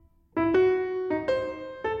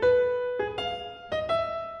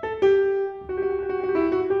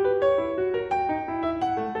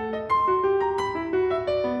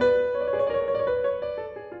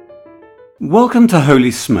Welcome to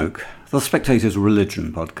Holy Smoke, the Spectator's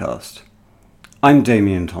Religion podcast. I'm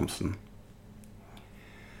Damian Thompson.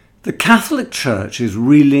 The Catholic Church is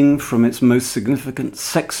reeling from its most significant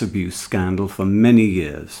sex abuse scandal for many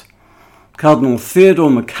years. Cardinal Theodore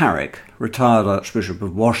McCarrick, retired Archbishop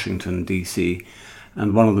of Washington DC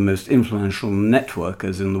and one of the most influential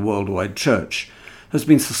networkers in the worldwide church, has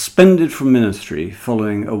been suspended from ministry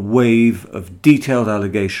following a wave of detailed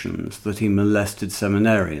allegations that he molested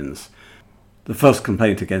seminarians. The first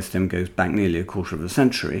complaint against him goes back nearly a quarter of a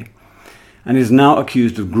century, and is now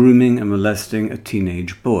accused of grooming and molesting a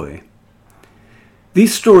teenage boy.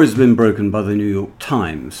 These stories have been broken by the New York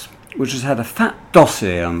Times, which has had a fat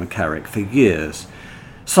dossier on McCarrick for years.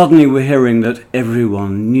 Suddenly we're hearing that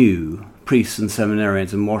everyone knew, priests and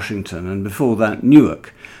seminarians in Washington, and before that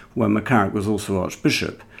Newark, where McCarrick was also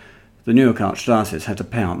Archbishop. The Newark Archdiocese had to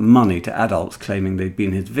pay out money to adults claiming they'd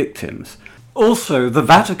been his victims. Also, the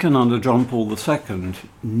Vatican under John Paul II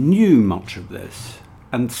knew much of this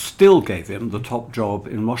and still gave him the top job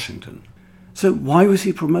in Washington. So why was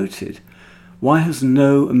he promoted? Why has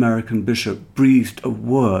no American bishop breathed a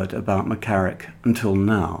word about McCarrick until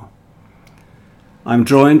now? I'm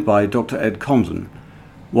joined by Dr. Ed Condon,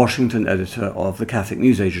 Washington editor of the Catholic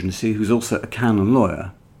News Agency, who's also a canon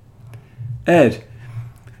lawyer. Ed,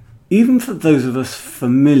 even for those of us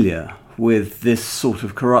familiar with this sort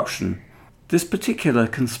of corruption, this particular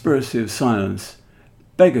conspiracy of silence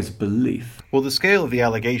beggars belief. Well, the scale of the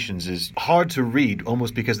allegations is hard to read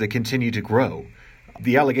almost because they continue to grow.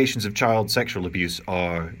 The allegations of child sexual abuse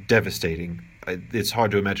are devastating. It's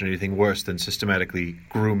hard to imagine anything worse than systematically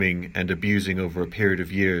grooming and abusing over a period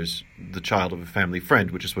of years the child of a family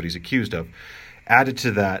friend, which is what he's accused of. Added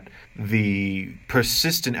to that, the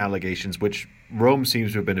persistent allegations, which Rome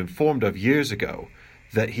seems to have been informed of years ago,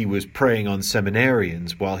 that he was preying on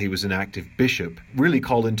seminarians while he was an active bishop, really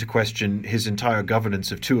called into question his entire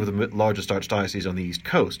governance of two of the largest archdioceses on the East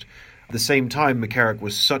Coast. At the same time, McCarrick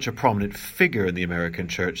was such a prominent figure in the American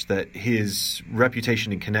church that his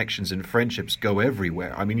reputation and connections and friendships go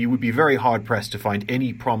everywhere. I mean, you would be very hard-pressed to find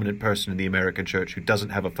any prominent person in the American church who doesn't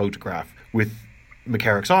have a photograph with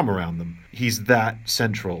McCarrick's arm around them. He's that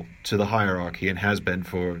central to the hierarchy and has been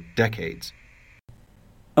for decades.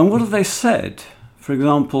 And what have they said? For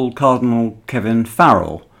example, Cardinal Kevin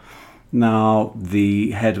Farrell, now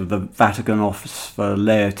the head of the Vatican Office for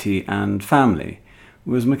Laity and Family,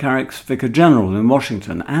 was McCarrick's Vicar General in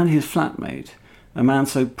Washington and his flatmate, a man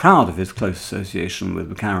so proud of his close association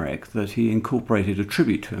with McCarrick that he incorporated a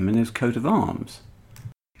tribute to him in his coat of arms.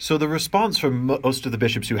 So the response from most of the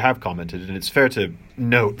bishops who have commented, and it's fair to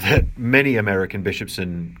note that many American bishops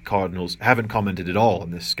and cardinals haven't commented at all on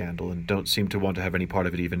this scandal and don't seem to want to have any part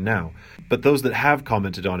of it even now. But those that have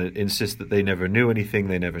commented on it insist that they never knew anything,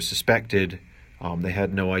 they never suspected, they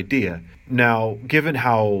had no idea. Now, given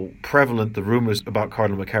how prevalent the rumors about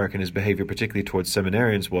Cardinal McCarrick and his behavior, particularly towards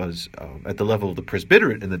seminarians, was at the level of the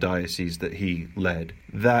presbyterate in the diocese that he led,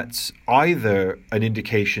 that's either an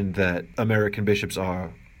indication that American bishops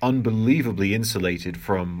are unbelievably insulated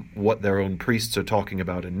from what their own priests are talking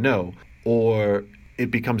about and know, or it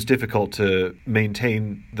becomes difficult to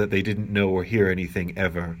maintain that they didn't know or hear anything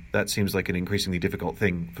ever. That seems like an increasingly difficult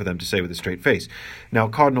thing for them to say with a straight face. Now,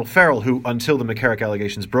 Cardinal Farrell, who until the McCarrick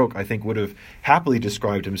allegations broke, I think would have happily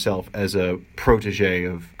described himself as a protege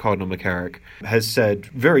of Cardinal McCarrick, has said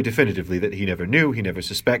very definitively that he never knew, he never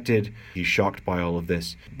suspected, he's shocked by all of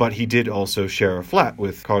this. But he did also share a flat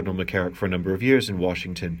with Cardinal McCarrick for a number of years in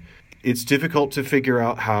Washington. It's difficult to figure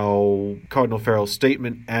out how Cardinal Farrell's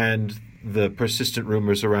statement and the persistent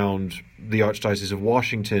rumors around the Archdiocese of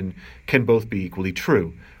Washington can both be equally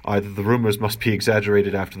true. Either the rumors must be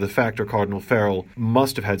exaggerated after the fact, or Cardinal Farrell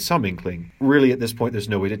must have had some inkling. Really, at this point, there's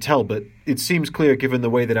no way to tell, but it seems clear, given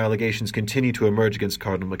the way that allegations continue to emerge against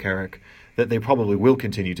Cardinal McCarrick, that they probably will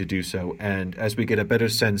continue to do so. And as we get a better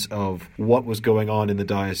sense of what was going on in the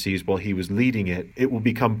diocese while he was leading it, it will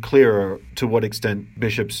become clearer to what extent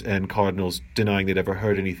bishops and cardinals denying they'd ever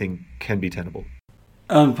heard anything can be tenable.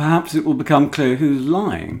 And perhaps it will become clear who's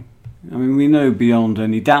lying. I mean, we know beyond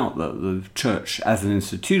any doubt that the Church as an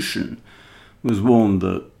institution was warned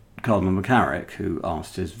that Cardinal McCarrick, who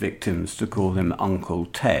asked his victims to call him Uncle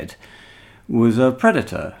Ted, was a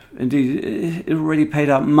predator. Indeed, it already paid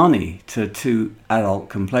out money to two adult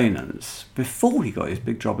complainants before he got his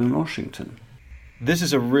big job in Washington. This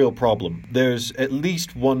is a real problem. There's at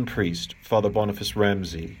least one priest, Father Boniface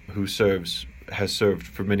Ramsey, who has served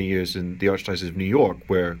for many years in the Archdiocese of New York,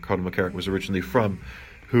 where Cardinal McCarrick was originally from,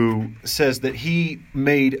 who says that he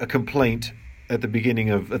made a complaint at the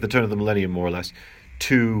turn of the millennium, more or less,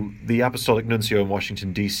 to the Apostolic Nuncio in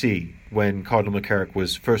Washington DC when Cardinal McCarrick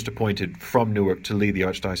was first appointed from Newark to lead the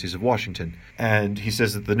Archdiocese of Washington. And he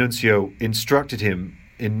says that the nuncio instructed him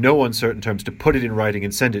in no uncertain terms to put it in writing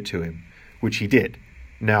and send it to him, which he did.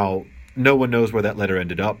 Now, no one knows where that letter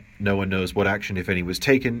ended up. No one knows what action, if any, was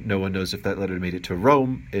taken. No one knows if that letter made it to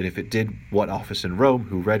Rome, and if it did, what office in Rome,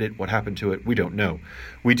 who read it, what happened to it. We don't know.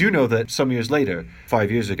 We do know that some years later,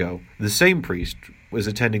 5 years ago, the same priest was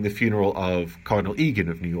attending the funeral of Cardinal Egan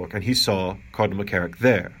of New York, and he saw Cardinal McCarrick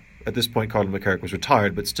there. At this point, Cardinal McCarrick was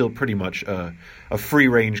retired, but still pretty much a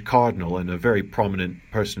free-range cardinal and a very prominent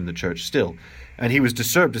person in the church still. And he was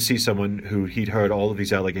disturbed to see someone who he'd heard all of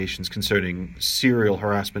these allegations concerning serial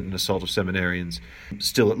harassment and assault of seminarians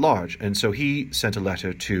still at large. And so he sent a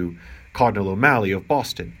letter to Cardinal O'Malley of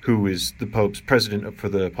Boston, who is the Pope's president for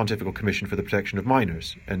the Pontifical Commission for the Protection of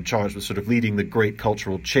Minors and charged with sort of leading the great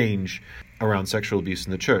cultural change around sexual abuse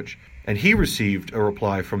in the church. And he received a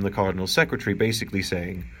reply from the Cardinal's secretary basically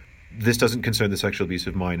saying, this doesn't concern the sexual abuse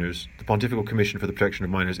of minors. The Pontifical Commission for the Protection of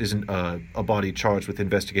Minors isn't a body charged with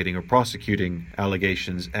investigating or prosecuting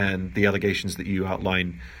allegations, and the allegations that you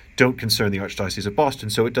outline don't concern the Archdiocese of Boston,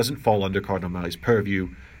 so it doesn't fall under Cardinal O'Malley's purview,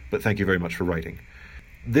 but thank you very much for writing.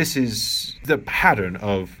 This is the pattern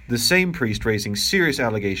of the same priest raising serious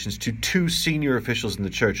allegations to two senior officials in the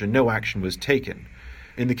church, and no action was taken.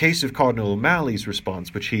 In the case of Cardinal O'Malley's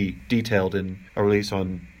response, which he detailed in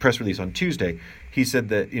a press release on Tuesday, he said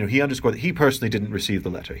that, he underscored that he personally didn't receive the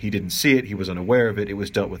letter. He didn't see it. He was unaware of it. It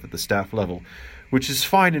was dealt with at the staff level, which is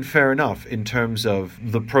fine and fair enough in terms of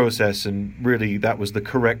the process, and really that was the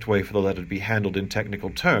correct way for the letter to be handled in technical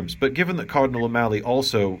terms. But given that Cardinal O'Malley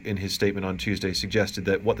also, in his statement on Tuesday, suggested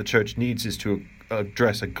that what the church needs is to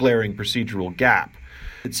address a glaring procedural gap,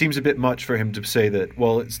 it seems a bit much for him to say that,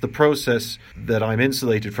 well, it's the process that I'm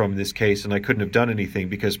insulated from in this case and I couldn't have done anything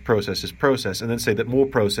because process is process, and then say that more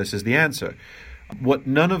process is the answer. What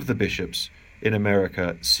none of the bishops in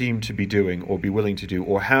America seem to be doing or be willing to do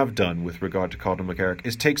or have done with regard to Cardinal McCarrick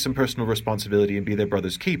is take some personal responsibility and be their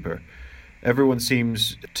brother's keeper. Everyone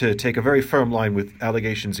seems to take a very firm line with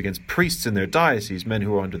allegations against priests in their diocese, men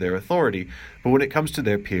who are under their authority, but when it comes to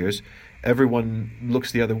their peers, everyone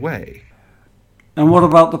looks the other way. And what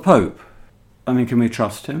about the Pope? I mean, can we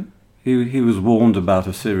trust him? He was warned about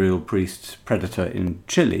a serial priest predator in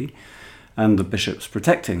Chile and the bishops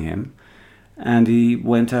protecting him, and he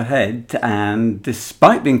went ahead and,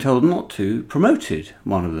 despite being told not to, promoted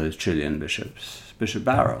one of those Chilean bishops, Bishop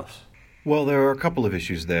Barros. Well, there are a couple of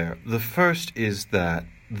issues there. The first is that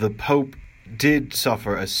the Pope did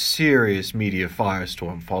suffer a serious media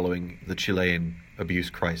firestorm following the Chilean abuse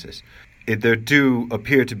crisis. There do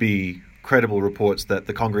appear to be credible reports that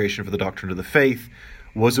the Congregation for the Doctrine of the Faith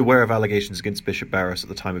was aware of allegations against Bishop Barros at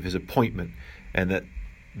the time of his appointment, and that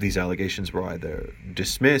these allegations were either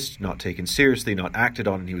dismissed, not taken seriously, not acted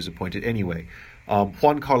on, and he was appointed anyway.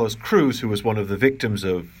 Juan Carlos Cruz, who was one of the victims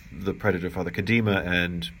of the predator Father Kadima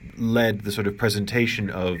and led the sort of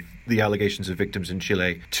presentation of the allegations of victims in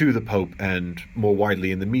Chile to the Pope and more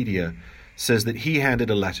widely in the media, says that he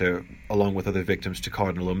handed a letter along with other victims to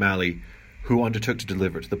Cardinal O'Malley, who undertook to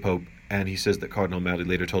deliver it to the Pope, and he says that Cardinal O'Malley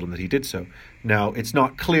later told him that he did so. Now, it's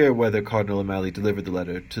not clear whether Cardinal O'Malley delivered the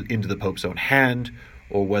letter into the Pope's own hand,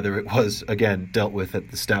 or whether it was, again, dealt with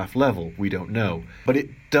at the staff level. We don't know. But it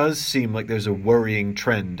does seem like there's a worrying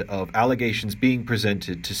trend of allegations being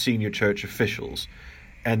presented to senior church officials,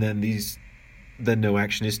 and then no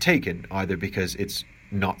action is taken, either because it's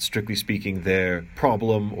not strictly speaking their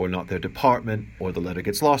problem or not their department, or the letter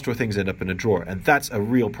gets lost, or things end up in a drawer. And that's a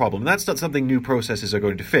real problem. That's not something new processes are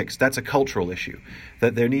going to fix. That's a cultural issue,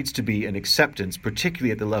 that there needs to be an acceptance,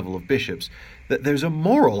 particularly at the level of bishops, that there's a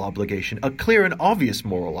moral obligation, a clear and obvious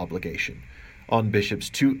moral obligation on bishops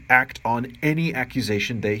to act on any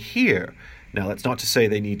accusation they hear. Now, that's not to say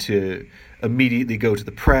they need to immediately go to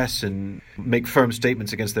the press and make firm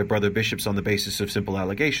statements against their brother bishops on the basis of simple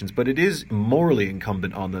allegations, but it is morally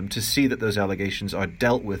incumbent on them to see that those allegations are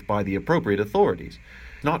dealt with by the appropriate authorities.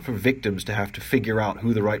 Not for victims to have to figure out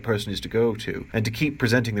who the right person is to go to and to keep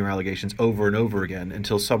presenting their allegations over and over again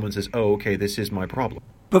until someone says, oh, okay, this is my problem.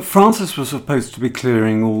 But Francis was supposed to be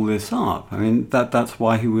clearing all this up. I mean, that's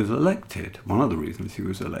why he was elected, one of the reasons he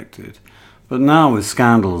was elected. But now with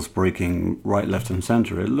scandals breaking right, left and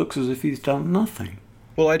centre, it looks as if he's done nothing.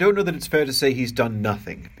 Well, I don't know that it's fair to say he's done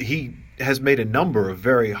nothing. He has made a number of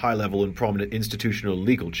very high-level and prominent institutional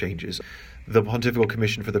legal changes. The Pontifical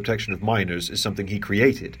Commission for the Protection of Minors is something he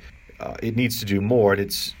created. It needs to do more,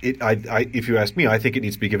 and if you ask me, I think it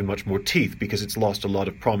needs to be given much more teeth because it's lost a lot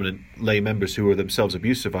of prominent lay members who are themselves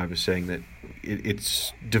abuse survivors, saying that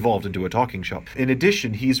it's devolved into a talking shop. In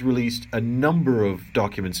addition, he's released a number of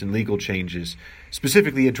documents and legal changes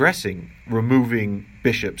specifically addressing removing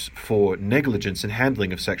bishops for negligence in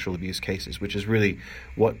handling of sexual abuse cases, which is really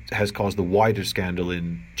what has caused the wider scandal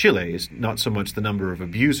in Chile. Is not so much the number of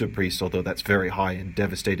abuser priests, although that's very high and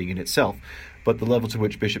devastating in itself, but the level to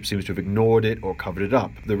which Bishop seems to have ignored it or covered it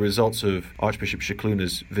up. The results of Archbishop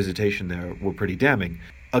Scicluna's visitation there were pretty damning.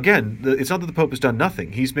 Again, it's not that the Pope has done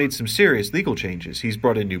nothing. He's made some serious legal changes. He's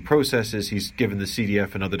brought in new processes. He's given the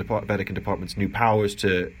CDF and other Vatican departments new powers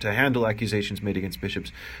to handle accusations made against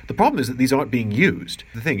bishops. The problem is that these aren't being used.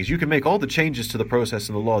 The thing is, you can make all the changes to the process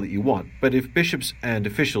and the law that you want, but if bishops and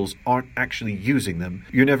officials aren't actually using them,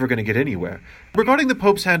 you're never going to get anywhere. Regarding the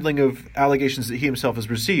Pope's handling of allegations that he himself has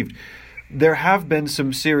received, there have been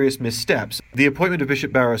some serious missteps. The appointment of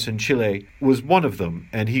Bishop Barros in Chile was one of them,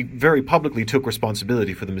 and he very publicly took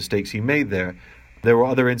responsibility for the mistakes he made there. There were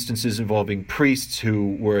other instances involving priests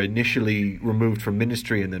who were initially removed from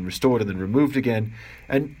ministry and then restored and then removed again.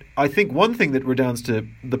 And I think one thing that redounds to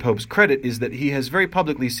the Pope's credit is that he has very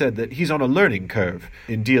publicly said that he's on a learning curve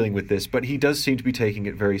in dealing with this, but he does seem to be taking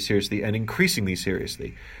it very seriously and increasingly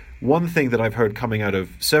seriously. One thing that I've heard coming out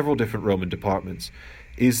of several different Roman departments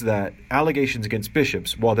is that allegations against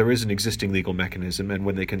bishops, while there is an existing legal mechanism, and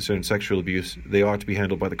when they concern sexual abuse, they are to be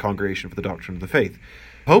handled by the Congregation for the Doctrine of the Faith,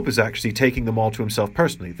 Pope is actually taking them all to himself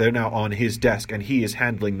personally. They're now on his desk, and he is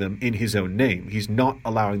handling them in his own name. He's not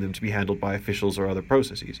allowing them to be handled by officials or other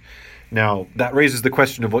processes. Now, that raises the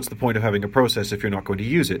question of what's the point of having a process if you're not going to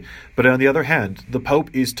use it. But on the other hand, the Pope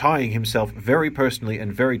is tying himself very personally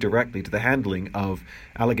and very directly to the handling of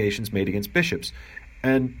allegations made against bishops.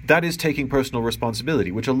 And that is taking personal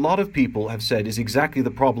responsibility, which a lot of people have said is exactly the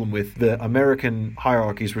problem with the American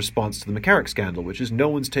hierarchy's response to the McCarrick scandal, which is no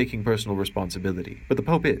one's taking personal responsibility. But the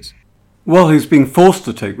Pope is. Well, he's being forced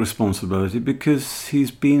to take responsibility because he's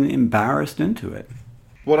been embarrassed into it.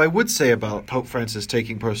 What I would say about Pope Francis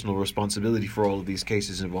taking personal responsibility for all of these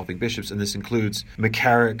cases involving bishops, and this includes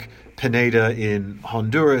McCarrick, Pineda in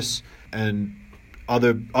Honduras, and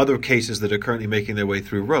other cases that are currently making their way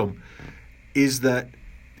through Rome, is that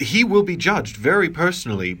he will be judged very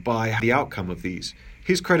personally by the outcome of these.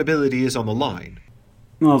 His credibility is on the line.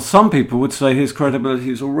 Well, some people would say his credibility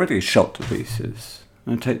is already shot to pieces.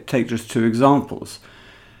 And take just two examples.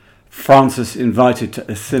 Francis invited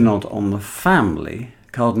to a synod on the family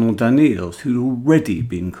Cardinal Daniels, who'd already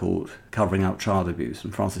been caught covering up child abuse,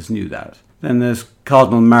 and Francis knew that. Then there's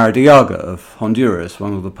Cardinal Maradiaga of Honduras,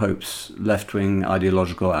 one of the Pope's left-wing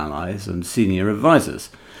ideological allies and senior advisors.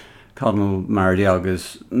 Cardinal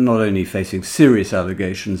Maradiaga's not only facing serious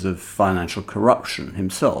allegations of financial corruption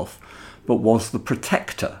himself, but was the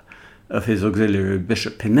protector of his auxiliary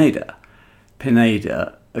Bishop Pineda.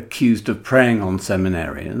 Pineda, accused of preying on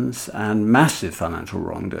seminarians and massive financial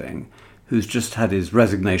wrongdoing, who's just had his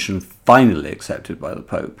resignation finally accepted by the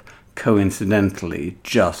Pope, coincidentally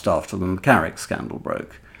just after the McCarrick scandal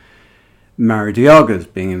broke. Maradiaga's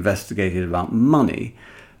being investigated about money,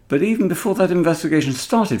 but even before that investigation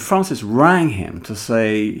started, Francis rang him to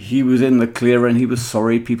say he was in the clear and he was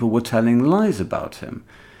sorry people were telling lies about him.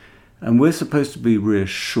 And we're supposed to be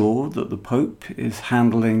reassured that the Pope is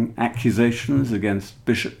handling accusations against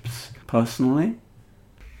bishops personally?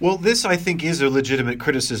 Well, this, I think, is a legitimate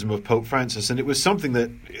criticism of Pope Francis, and it was something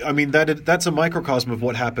that's a microcosm of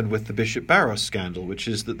what happened with the Bishop Barros scandal, which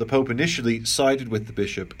is that the Pope initially sided with the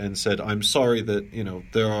bishop and said, I'm sorry that,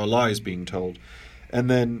 there are lies being told. And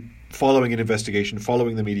then, following an investigation,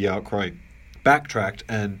 following the media outcry, backtracked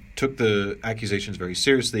and took the accusations very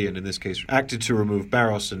seriously, and in this case, acted to remove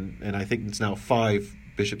Barros, and I think it's now 5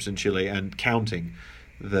 bishops in Chile and counting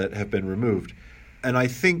that have been removed. And I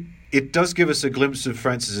think it does give us a glimpse of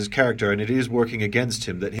Francis's character, and it is working against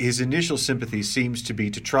him, that his initial sympathy seems to be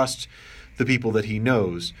to trust the people that he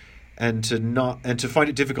knows and to find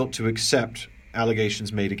it difficult to accept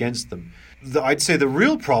allegations made against them. I'd say the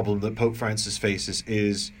real problem that Pope Francis faces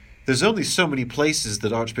is there's only so many places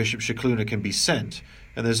that Archbishop Scicluna can be sent,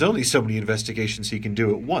 and there's only so many investigations he can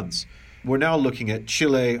do at once. We're now looking at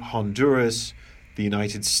Chile, Honduras, the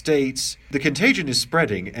United States. The contagion is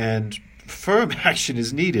spreading, and firm action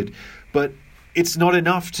is needed, but it's not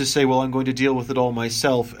enough to say, well, I'm going to deal with it all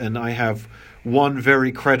myself, and I have one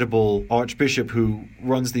very credible archbishop who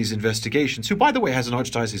runs these investigations, who, by the way, has an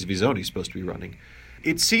archdiocese of his own he's supposed to be running.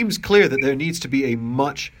 It seems clear that there needs to be a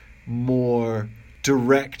much more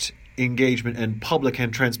direct engagement and public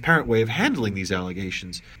and transparent way of handling these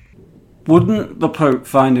allegations. Wouldn't the Pope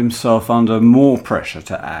find himself under more pressure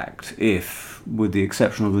to act if, with the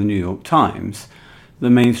exception of the New York Times, the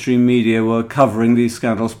mainstream media were covering these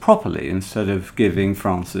scandals properly instead of giving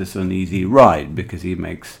Francis an easy ride because he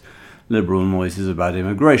makes liberal noises about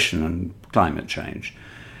immigration and climate change.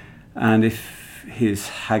 And if his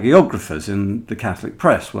hagiographers in the Catholic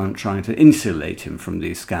press weren't trying to insulate him from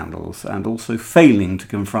these scandals and also failing to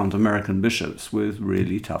confront American bishops with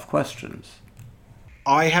really tough questions.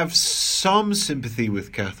 I have some sympathy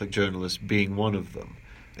with Catholic journalists being one of them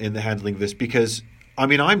in the handling of this because,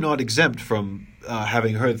 I'm not exempt from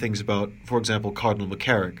having heard things about, for example, Cardinal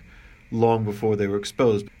McCarrick long before they were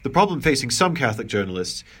exposed. The problem facing some Catholic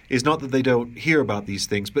journalists is not that they don't hear about these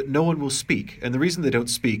things, but no one will speak. And the reason they don't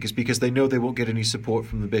speak is because they know they won't get any support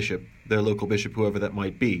from the bishop, their local bishop, whoever that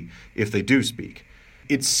might be, if they do speak.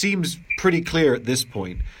 It seems pretty clear at this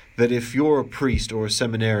point that if you're a priest or a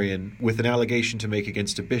seminarian with an allegation to make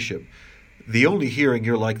against a bishop, the only hearing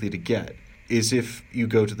you're likely to get is if you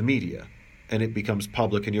go to the media and it becomes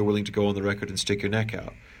public and you're willing to go on the record and stick your neck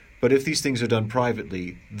out. But if these things are done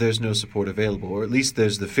privately, there's no support available, or at least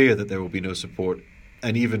there's the fear that there will be no support,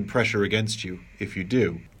 and even pressure against you if you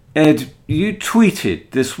do. Ed, you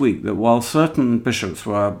tweeted this week that while certain bishops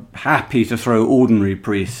were happy to throw ordinary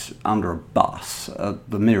priests under a bus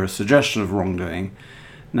at the merest suggestion of wrongdoing,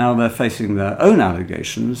 now they're facing their own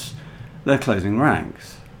allegations, they're closing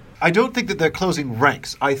ranks. I don't think that they're closing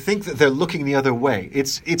ranks. I think that they're looking the other way.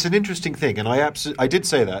 It's an interesting thing, and I did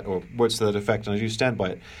say that, or words to that effect, and I do stand by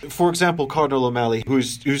it. For example, Cardinal O'Malley,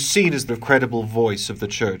 who's seen as the credible voice of the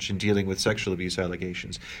Church in dealing with sexual abuse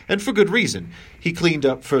allegations, and for good reason. He cleaned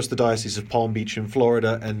up first the Diocese of Palm Beach in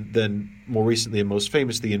Florida, and then more recently and most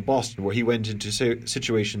famously in Boston, where he went into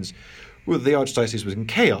situations where the Archdiocese was in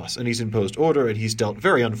chaos, and he's imposed order, and he's dealt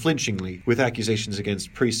very unflinchingly with accusations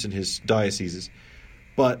against priests in his dioceses.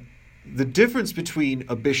 But the difference between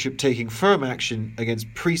a bishop taking firm action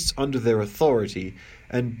against priests under their authority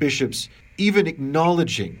and bishops even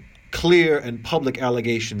acknowledging clear and public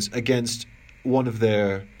allegations against one of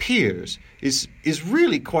their peers is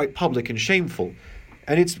really quite public and shameful.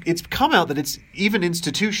 And it's come out that it's even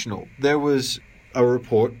institutional. There was a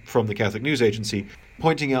report from the Catholic News Agency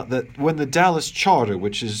pointing out that when the Dallas Charter,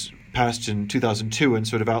 which is passed in 2002 and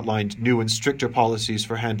sort of outlined new and stricter policies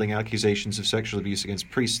for handling accusations of sexual abuse against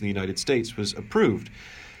priests in the United States, was approved,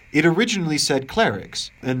 it originally said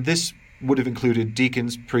clerics, and this would have included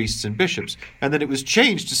deacons, priests, and bishops, and then it was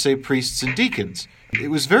changed to say priests and deacons. It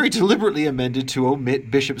was very deliberately amended to omit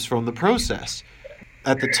bishops from the process.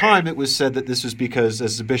 At the time, it was said that this was because,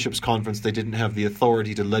 as a bishops' conference, they didn't have the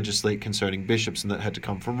authority to legislate concerning bishops, and that had to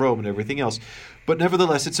come from Rome and everything else. But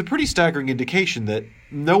nevertheless, it's a pretty staggering indication that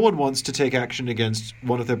no one wants to take action against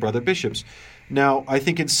one of their brother bishops. Now, I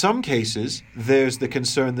think in some cases, there's the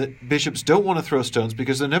concern that bishops don't want to throw stones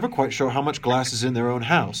because they're never quite sure how much glass is in their own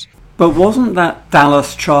house. But wasn't that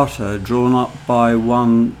Dallas Charter drawn up by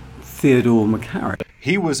one Theodore McCarrick?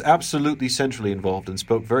 He was absolutely centrally involved and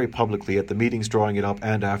spoke very publicly at the meetings drawing it up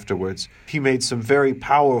and afterwards. He made some very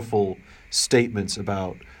powerful statements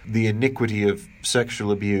about the iniquity of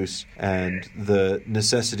sexual abuse and the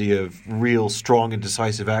necessity of real strong and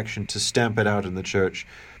decisive action to stamp it out in the Church.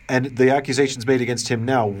 And the accusations made against him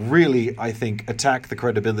now really, I think, attack the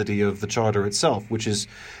credibility of the Charter itself, which is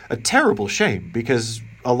a terrible shame because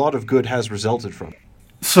a lot of good has resulted from it.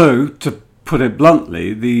 So, to put it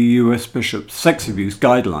bluntly, the US Bishop's sex abuse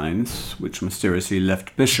guidelines, which mysteriously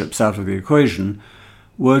left bishops out of the equation,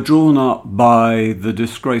 were drawn up by the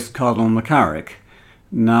disgraced Cardinal McCarrick,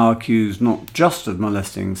 now accused not just of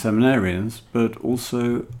molesting seminarians, but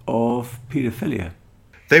also of paedophilia.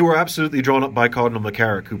 They were absolutely drawn up by Cardinal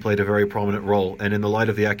McCarrick, who played a very prominent role, and in the light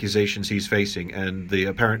of the accusations he's facing and the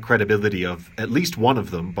apparent credibility of at least one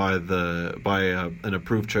of them by an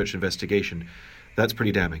approved church investigation, that's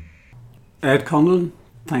pretty damning. Ed Condon,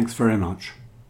 thanks very much.